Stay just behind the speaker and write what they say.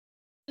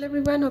Hello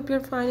everyone, hope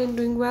you're fine and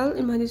doing well.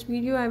 In this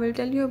video, I will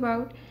tell you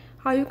about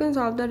how you can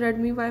solve the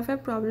Redmi Wi-Fi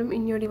problem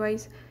in your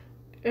device,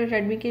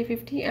 Redmi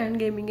K50 and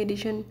Gaming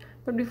Edition.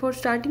 But before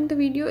starting the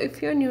video,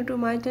 if you're new to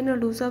my channel,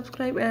 do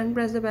subscribe and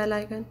press the bell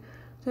icon.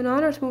 So now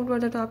let's move to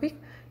the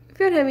topic. If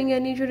you're having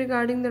any issue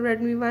regarding the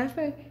Redmi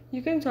Wi-Fi,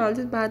 you can solve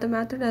this by the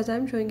method as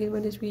I'm showing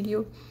in this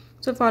video.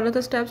 So follow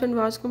the steps and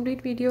watch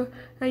complete video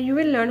and you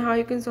will learn how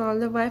you can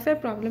solve the Wi-Fi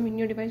problem in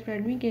your device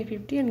Redmi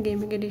K50 and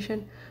Gaming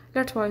Edition.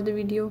 Let's watch the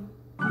video.